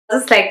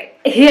Just like,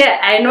 here,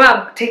 I know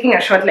I'm taking a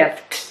short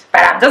left,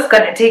 but I'm just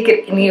gonna take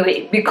it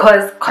anyway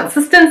because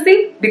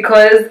consistency,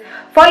 because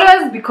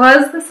followers,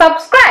 because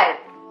subscribe.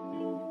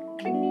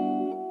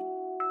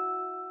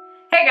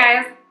 Hey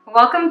guys,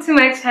 welcome to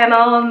my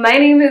channel. My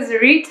name is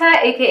Rita,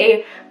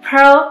 aka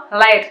Pearl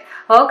Light.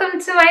 Welcome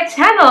to my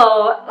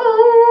channel.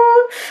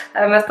 Ooh,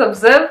 I must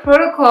observe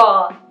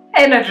protocol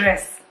and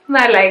address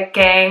my Light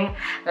Gang,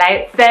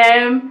 Light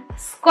Fam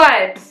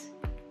squad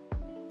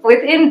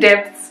within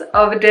depths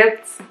of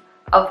depths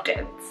of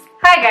depths.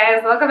 Hi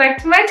guys, welcome back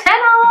to my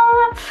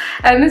channel.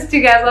 I missed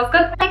you guys. I've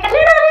got like a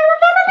little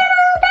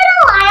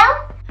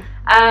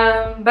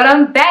while. But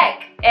I'm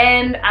back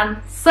and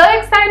I'm so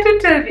excited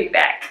to be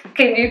back.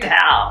 Can you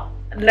tell?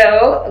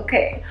 No?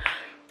 Okay.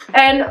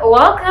 And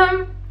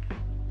welcome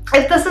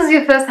if this is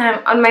your first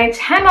time on my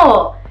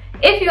channel.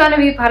 If you want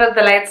to be part of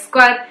the Light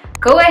Squad,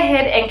 go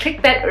ahead and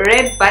click that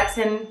red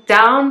button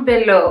down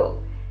below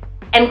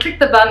and click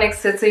the bell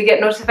next to it so you get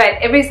notified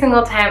every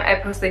single time I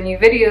post a new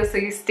video, so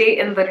you stay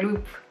in the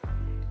loop.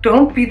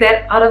 Don't be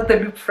that out of the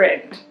loop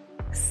friend.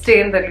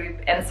 Stay in the loop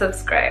and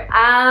subscribe.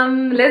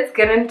 Let's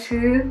get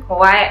into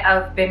why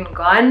I've been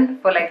gone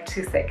for like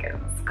 2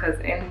 seconds, because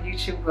in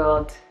YouTube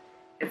world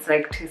it's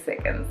like 2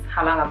 seconds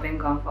how long I've been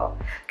gone for.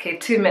 Okay,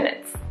 2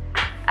 minutes.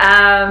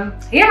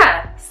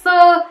 Yeah,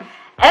 so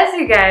as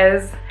you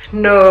guys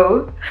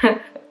know,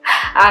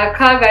 our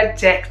car got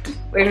jacked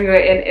when we were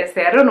in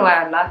SA. I don't know why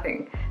I'm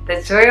laughing. The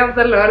joy of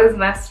the Lord is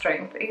my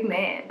strength.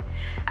 Amen.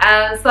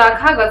 So our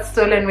car got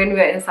stolen when we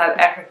were in South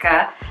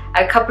Africa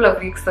a couple of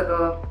weeks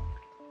ago.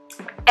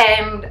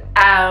 And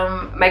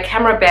my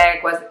camera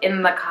bag was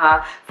in the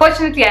car.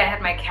 Fortunately, I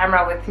had my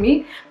camera with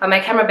me, but my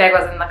camera bag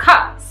was in the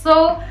car.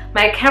 So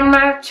my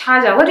camera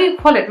charger, what do you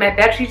call it? My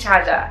battery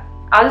charger.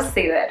 I'll just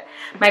say that.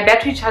 My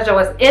battery charger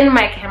was in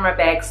my camera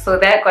bag, so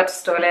that got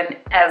stolen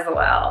as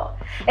well.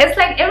 It's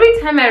like every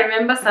time I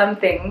remember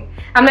something,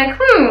 I'm like,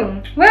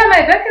 where are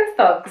my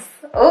Birkenstocks?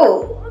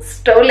 Oh,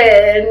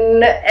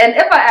 stolen. And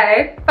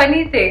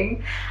funny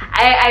thing,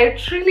 I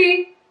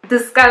truly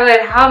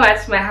discovered how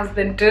much my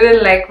husband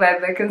didn't like my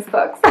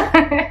Birkenstocks.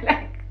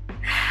 Like,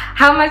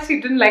 how much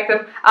he didn't like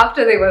them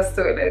after they were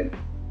stolen.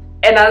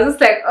 And I was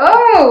just like,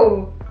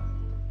 oh,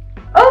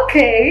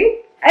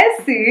 okay, I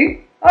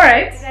see.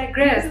 Alright, I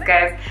digress,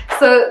 guys.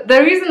 So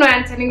the reason why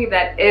I'm telling you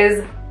that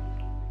is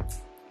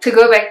to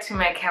go back to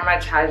my camera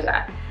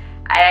charger.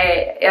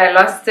 I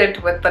lost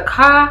it with the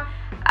car.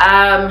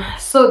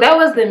 So that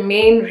was the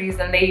main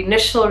reason, the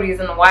initial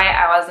reason why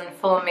I wasn't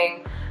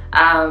filming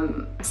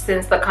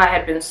since the car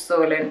had been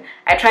stolen.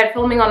 I tried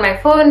filming on my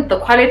phone. The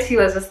quality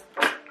was just,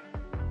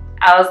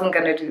 I wasn't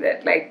gonna do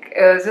that. Like,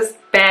 it was just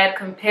bad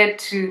compared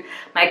to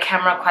my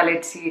camera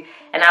quality,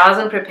 and I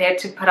wasn't prepared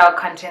to put out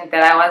content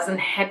that I wasn't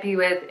happy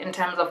with in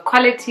terms of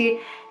quality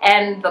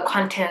and the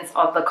contents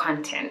of the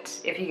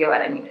content, if you get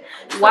what I mean.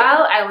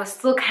 While I was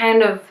still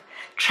kind of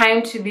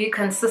trying to be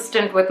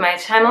consistent with my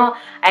channel,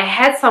 I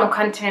had some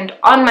content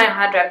on my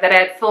hard drive that I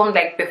had filmed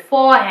like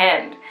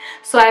beforehand.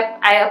 So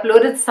I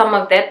uploaded some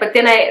of that, but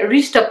then I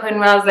reached a point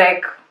where I was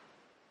like,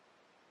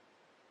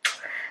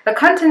 the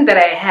content that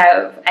I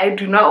have, I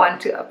do not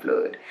want to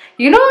upload.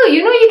 You know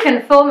you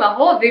can film a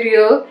whole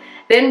video,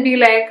 then be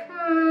like,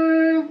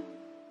 I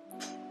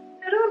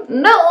don't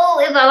know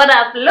if I want to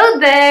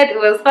upload that. It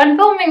was fun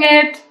filming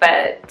it,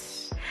 but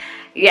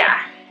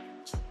yeah.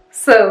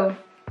 So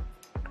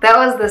that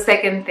was the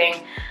second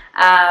thing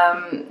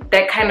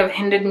that kind of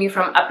hindered me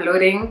from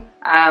uploading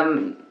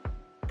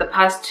the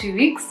past 2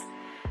 weeks.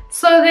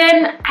 So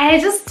then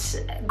I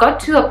just got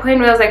to a point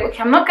where I was like,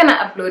 okay, I'm not gonna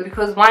upload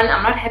because 1,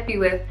 I'm not happy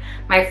with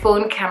my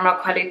phone camera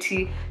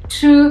quality.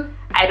 2,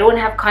 I don't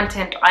have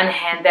content on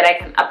hand that I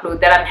can upload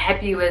that I'm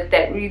happy with,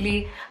 that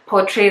really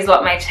portrays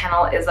what my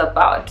channel is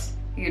about,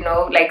 you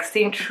know, like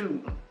staying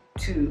true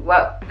to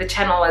what the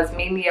channel was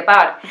mainly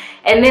about.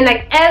 And then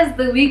like as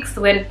the weeks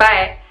went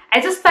by,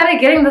 I just started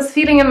getting this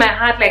feeling in my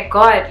heart like,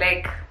 God,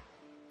 like,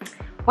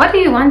 what do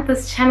you want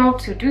this channel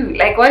to do?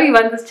 Like, what do you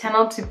want this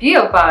channel to be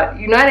about?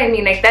 You know what I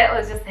mean? Like, that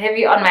was just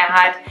heavy on my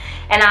heart.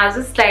 And I was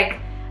just like,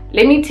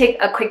 let me take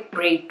a quick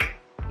break.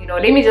 You know,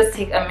 let me just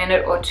take a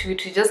minute or two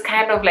to just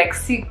kind of like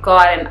seek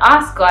God and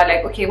ask God,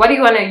 like, okay, what do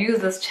you want to use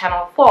this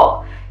channel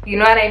for? You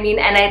know what I mean?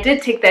 And I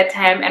did take that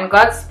time, and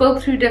God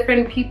spoke through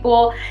different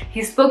people.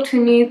 He spoke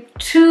to me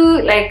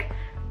to like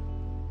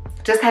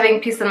just having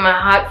peace in my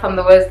heart from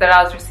the words that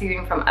I was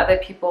receiving from other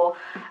people,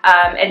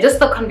 and just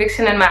the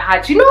conviction in my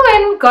heart. You know,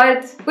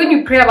 when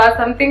you pray about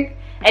something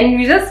and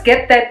you just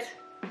get that,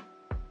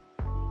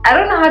 I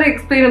don't know how to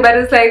explain it, but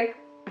it's like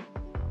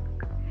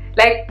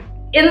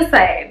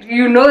inside,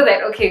 you know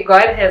that, okay,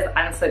 God has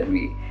answered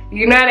me.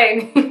 You know what I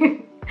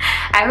mean?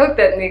 I hope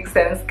that makes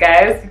sense,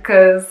 guys,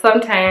 because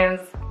sometimes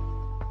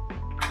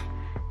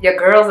your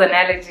girl's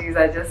analogies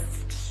are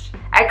just,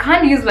 I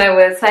can't use my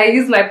words, so I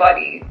use my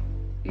body.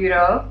 You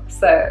know,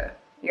 so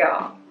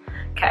yeah,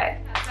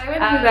 okay. I went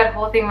through that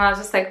whole thing where I was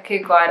just like, okay,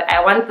 God,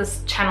 I want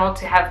this channel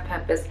to have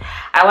purpose.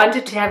 I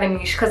wanted to have a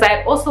niche, because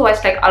I also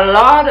watched like a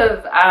lot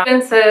of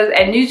influencers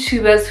and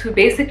YouTubers who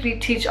basically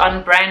teach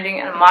on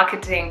branding and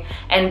marketing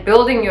and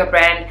building your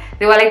brand.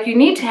 They were like, you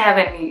need to have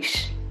a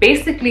niche.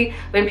 Basically,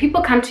 when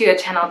people come to your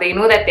channel, they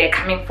know that they're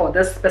coming for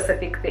this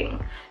specific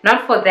thing,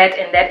 not for that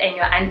and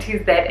your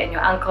aunties that and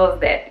your uncles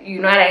that,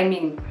 you know what I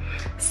mean?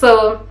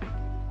 So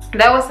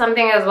that was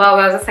something as well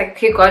where I was just like,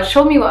 okay, God,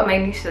 show me what my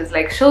niche is,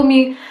 like show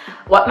me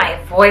what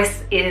my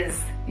voice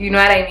is, you know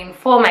what I mean,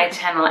 for my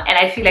channel. And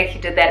I feel like he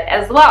did that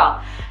as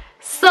well.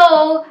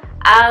 So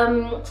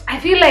I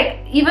feel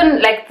like,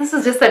 even like, this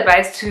is just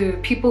advice to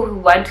people who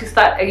want to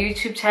start a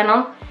YouTube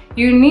channel.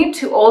 You need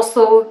to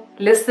also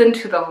listen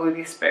to the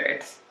Holy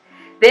Spirit.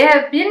 There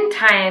have been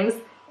times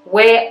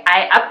where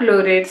I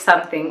uploaded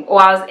something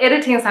or I was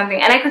editing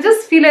something and I could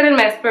just feel it in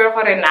my spirit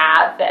for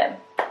nah, then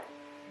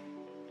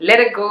let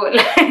it go,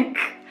 like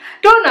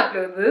don't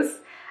upload this.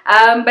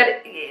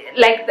 But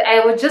like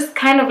I would just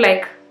kind of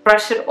like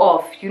brush it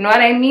off, you know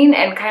what I mean,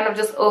 and kind of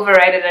just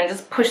override it and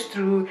just push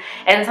through.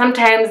 And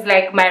sometimes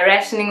like my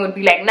rationing would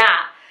be like, nah,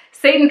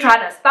 Satan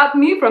trying to stop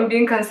me from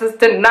being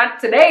consistent,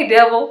 not today,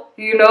 devil,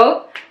 you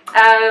know.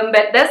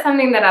 But that's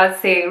something that I'd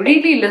say,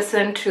 really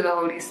listen to the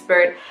Holy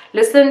Spirit,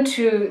 listen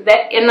to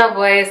that inner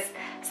voice.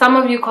 Some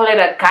of you call it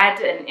a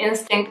gut, an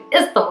instinct.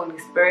 It's the Holy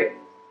Spirit.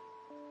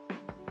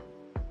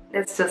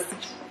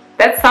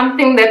 That's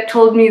something that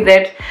told me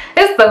that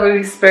it's the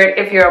Holy Spirit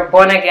if you're a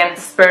born again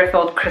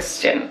spirit-filled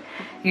Christian,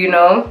 you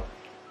know.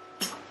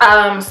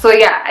 So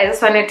yeah, I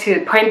just wanted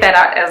to point that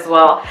out as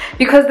well,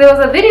 because there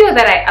was a video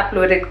that I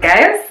uploaded,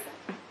 guys,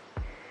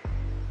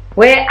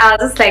 where I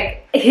was just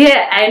like,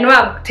 here, I know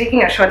I'm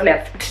taking a short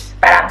left,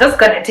 but I'm just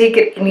gonna take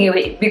it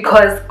anyway,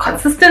 because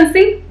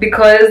consistency,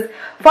 because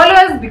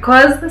followers,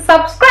 because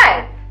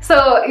subscribe.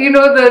 So, you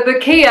know, the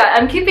K-Yarn,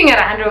 I'm keeping it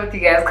 100 with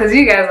you guys because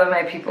you guys are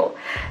my people.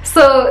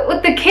 So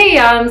with the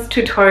K-Yarns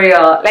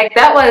tutorial, like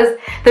that was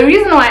the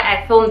reason why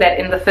I filmed that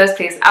in the first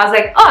place. I was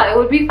like, oh, it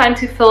would be fun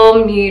to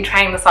film me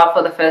trying this out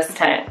for the first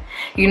time,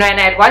 you know, and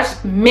I'd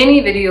watched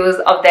many videos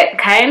of that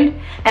kind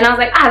and I was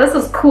like, ah, this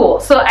is cool.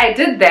 So I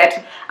did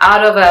that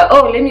out of a,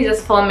 oh, let me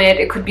just film it.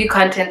 It could be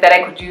content that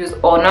I could use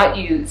or not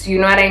use, you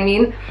know what I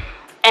mean?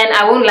 And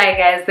I won't lie,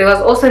 guys, there was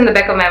also in the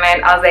back of my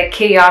mind, I was like,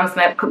 K-Yarns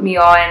might put me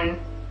on,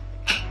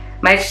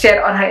 might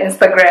share on her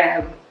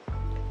Instagram,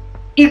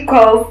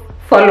 equals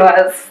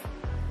followers,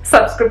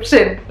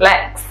 subscription,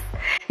 likes,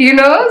 you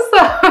know. So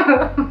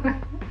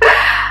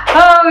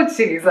oh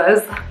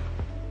Jesus,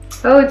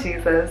 oh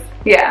Jesus,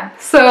 yeah.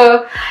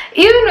 So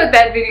even with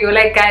that video,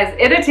 like guys,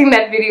 editing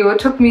that video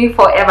took me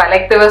forever.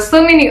 Like there were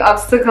so many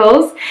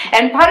obstacles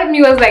and part of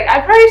me was like, I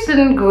probably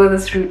shouldn't go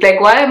this route.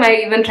 Like, why am I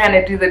even trying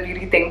to do the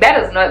beauty thing?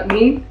 That is not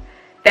me.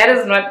 That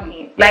is not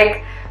me.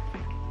 Like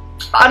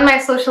on my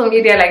social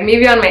media, like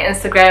maybe on my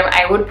Instagram,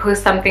 I would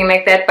post something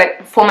like that,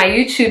 but for my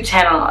YouTube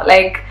channel,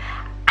 like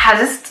I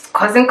was just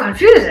causing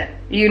confusion,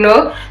 you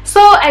know. So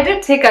I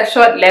did take a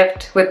short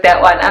left with that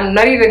one, I'm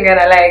not even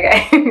gonna lie,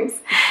 guys.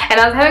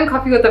 And I was having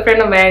coffee with a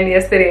friend of mine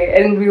yesterday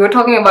and we were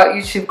talking about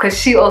YouTube because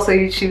she also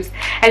YouTubes,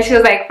 and she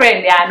was like,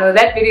 friend, yeah, no,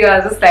 that video, I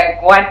was just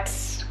like,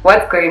 what's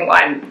going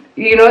on,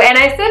 you know. And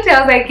I said to her,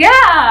 I was like,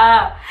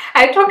 yeah,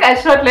 I took a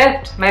short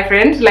left, my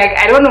friend, like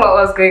I don't know what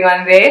was going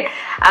on there.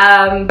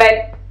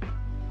 But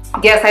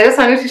yes, I just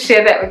wanted to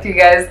share that with you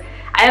guys.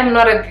 I am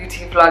not a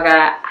beauty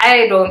vlogger.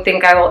 I don't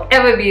think I will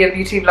ever be a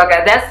beauty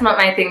vlogger. That's not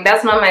my thing.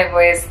 That's not my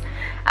voice.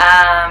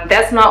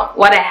 That's not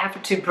what I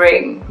have to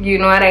bring. You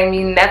know what I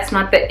mean? That's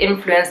not the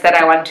influence that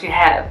I want to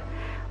have.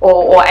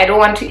 Or I don't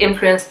want to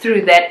influence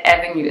through that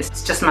avenue.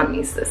 It's just not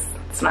me, sis.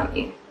 It's not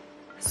me.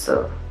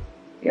 So,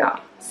 yeah.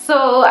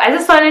 So I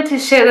just wanted to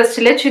share this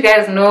to let you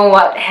guys know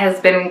what has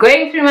been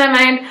going through my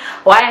mind,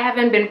 why I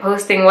haven't been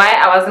posting, why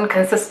I wasn't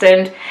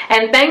consistent,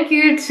 and thank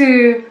you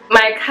to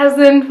my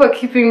cousin for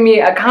keeping me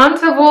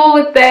accountable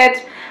with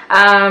that.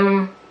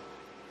 And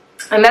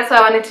that's why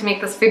I wanted to make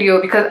this video,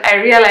 because I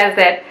realized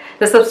that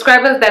the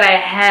subscribers that I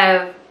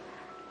have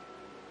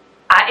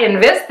are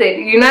invested,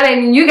 you know what I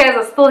mean? You guys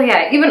are still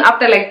here even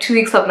after like 2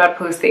 weeks of not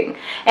posting,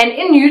 and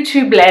in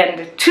YouTube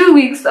land, 2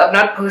 weeks of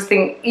not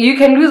posting, you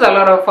can lose a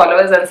lot of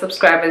followers and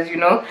subscribers, you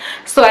know.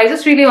 So I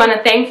just really want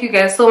to thank you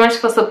guys so much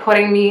for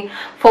supporting me,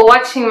 for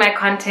watching my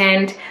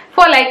content,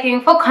 for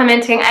liking, for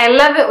commenting. I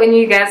love it when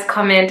you guys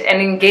comment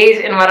and engage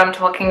in what I'm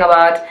talking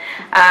about.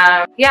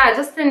 Yeah,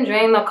 just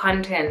enjoying the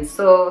content.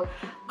 So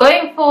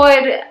going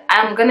forward,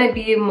 I'm gonna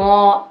be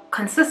more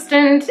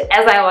consistent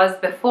as I was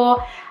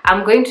before.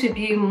 I'm going to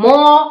be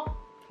more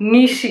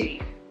niche,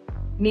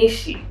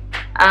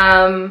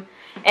 and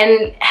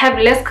have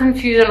less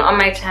confusion on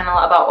my channel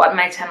about what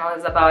my channel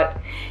is about.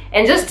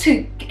 And just to,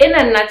 in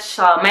a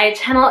nutshell, my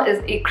channel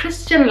is a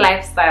Christian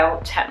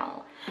lifestyle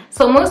channel.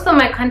 So most of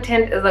my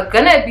content is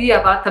gonna be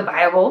about the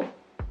Bible,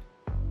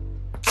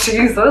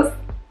 Jesus,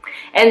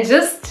 and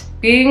just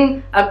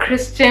being a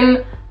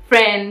Christian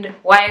friend,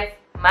 wife,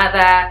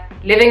 mother,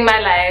 living my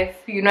life,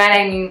 you know what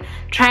I mean,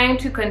 trying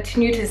to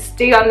continue to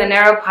stay on the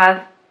narrow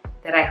path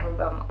that I hope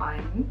I'm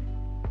on.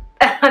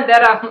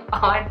 that I'm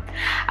on.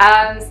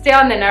 Stay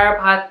on the narrow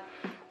path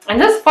and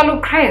just follow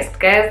Christ,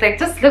 guys. Like,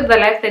 just live the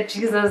life that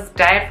Jesus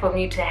died for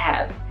me to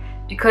have.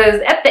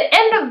 Because at the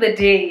end of the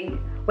day,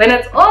 when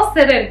it's all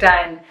said and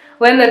done,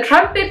 when the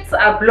trumpets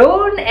are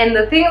blown and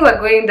the things are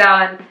going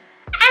down,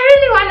 I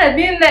really want to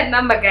be in that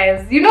number,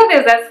 guys. You know,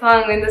 there's that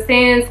song when the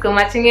saints go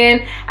marching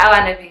in. I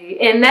want to be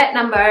in that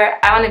number.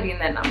 I want to be in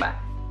that number.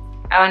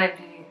 I want to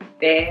be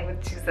there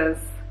with Jesus.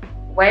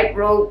 White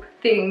robe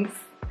things.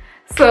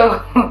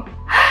 So,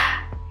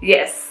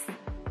 yes,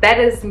 that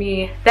is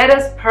me. That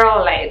is Pearl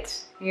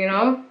Light, you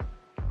know.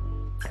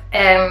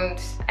 And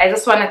I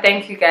just want to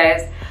thank you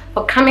guys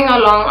for coming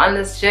along on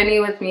this journey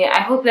with me.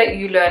 I hope that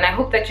you learn. I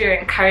hope that you're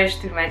encouraged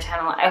through my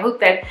channel. I hope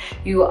that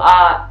you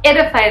are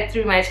edified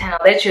through my channel,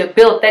 that you're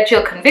built, that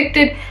you're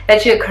convicted,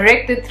 that you're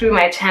corrected through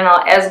my channel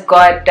as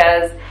God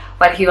does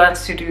what He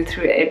wants to do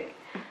through it.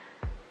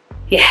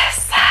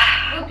 Yes.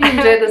 I hope you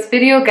enjoyed this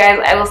video, guys.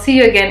 I will see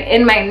you again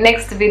in my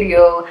next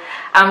video.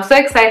 I'm so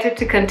excited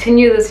to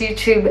continue this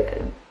YouTube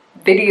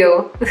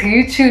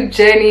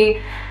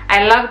journey.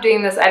 I love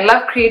doing this. I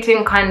love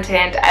creating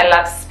content. I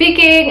love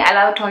speaking. I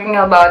love talking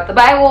about the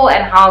Bible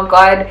and how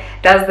God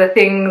does the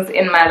things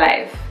in my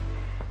life.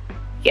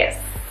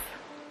 Yes.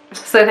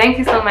 So thank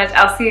you so much.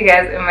 I'll see you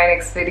guys in my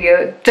next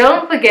video.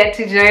 Don't forget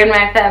to join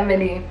my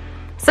family.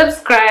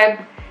 Subscribe.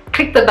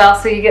 Click the bell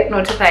so you get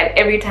notified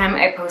every time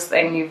I post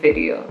a new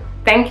video.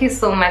 Thank you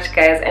so much,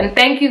 guys. And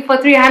thank you for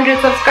 300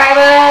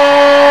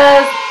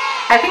 subscribers.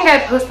 I think I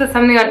posted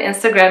something on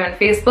Instagram and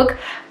Facebook,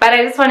 but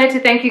I just wanted to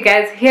thank you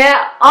guys here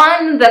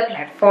on the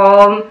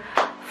platform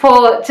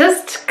for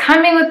just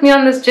coming with me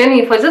on this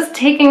journey, for just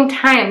taking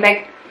time.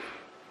 Like,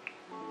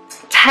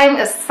 time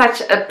is such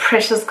a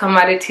precious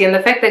commodity, and the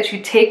fact that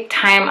you take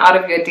time out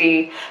of your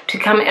day to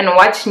come and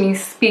watch me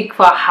speak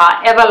for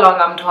however long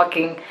I'm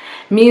talking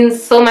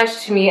means so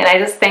much to me, and I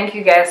just thank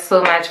you guys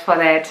so much for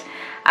that.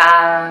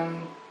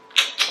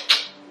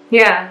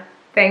 Yeah,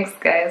 thanks,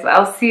 guys.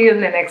 I'll see you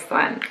in the next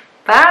one.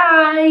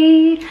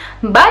 Bye.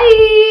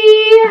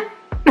 Bye.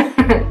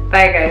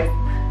 Bye, guys.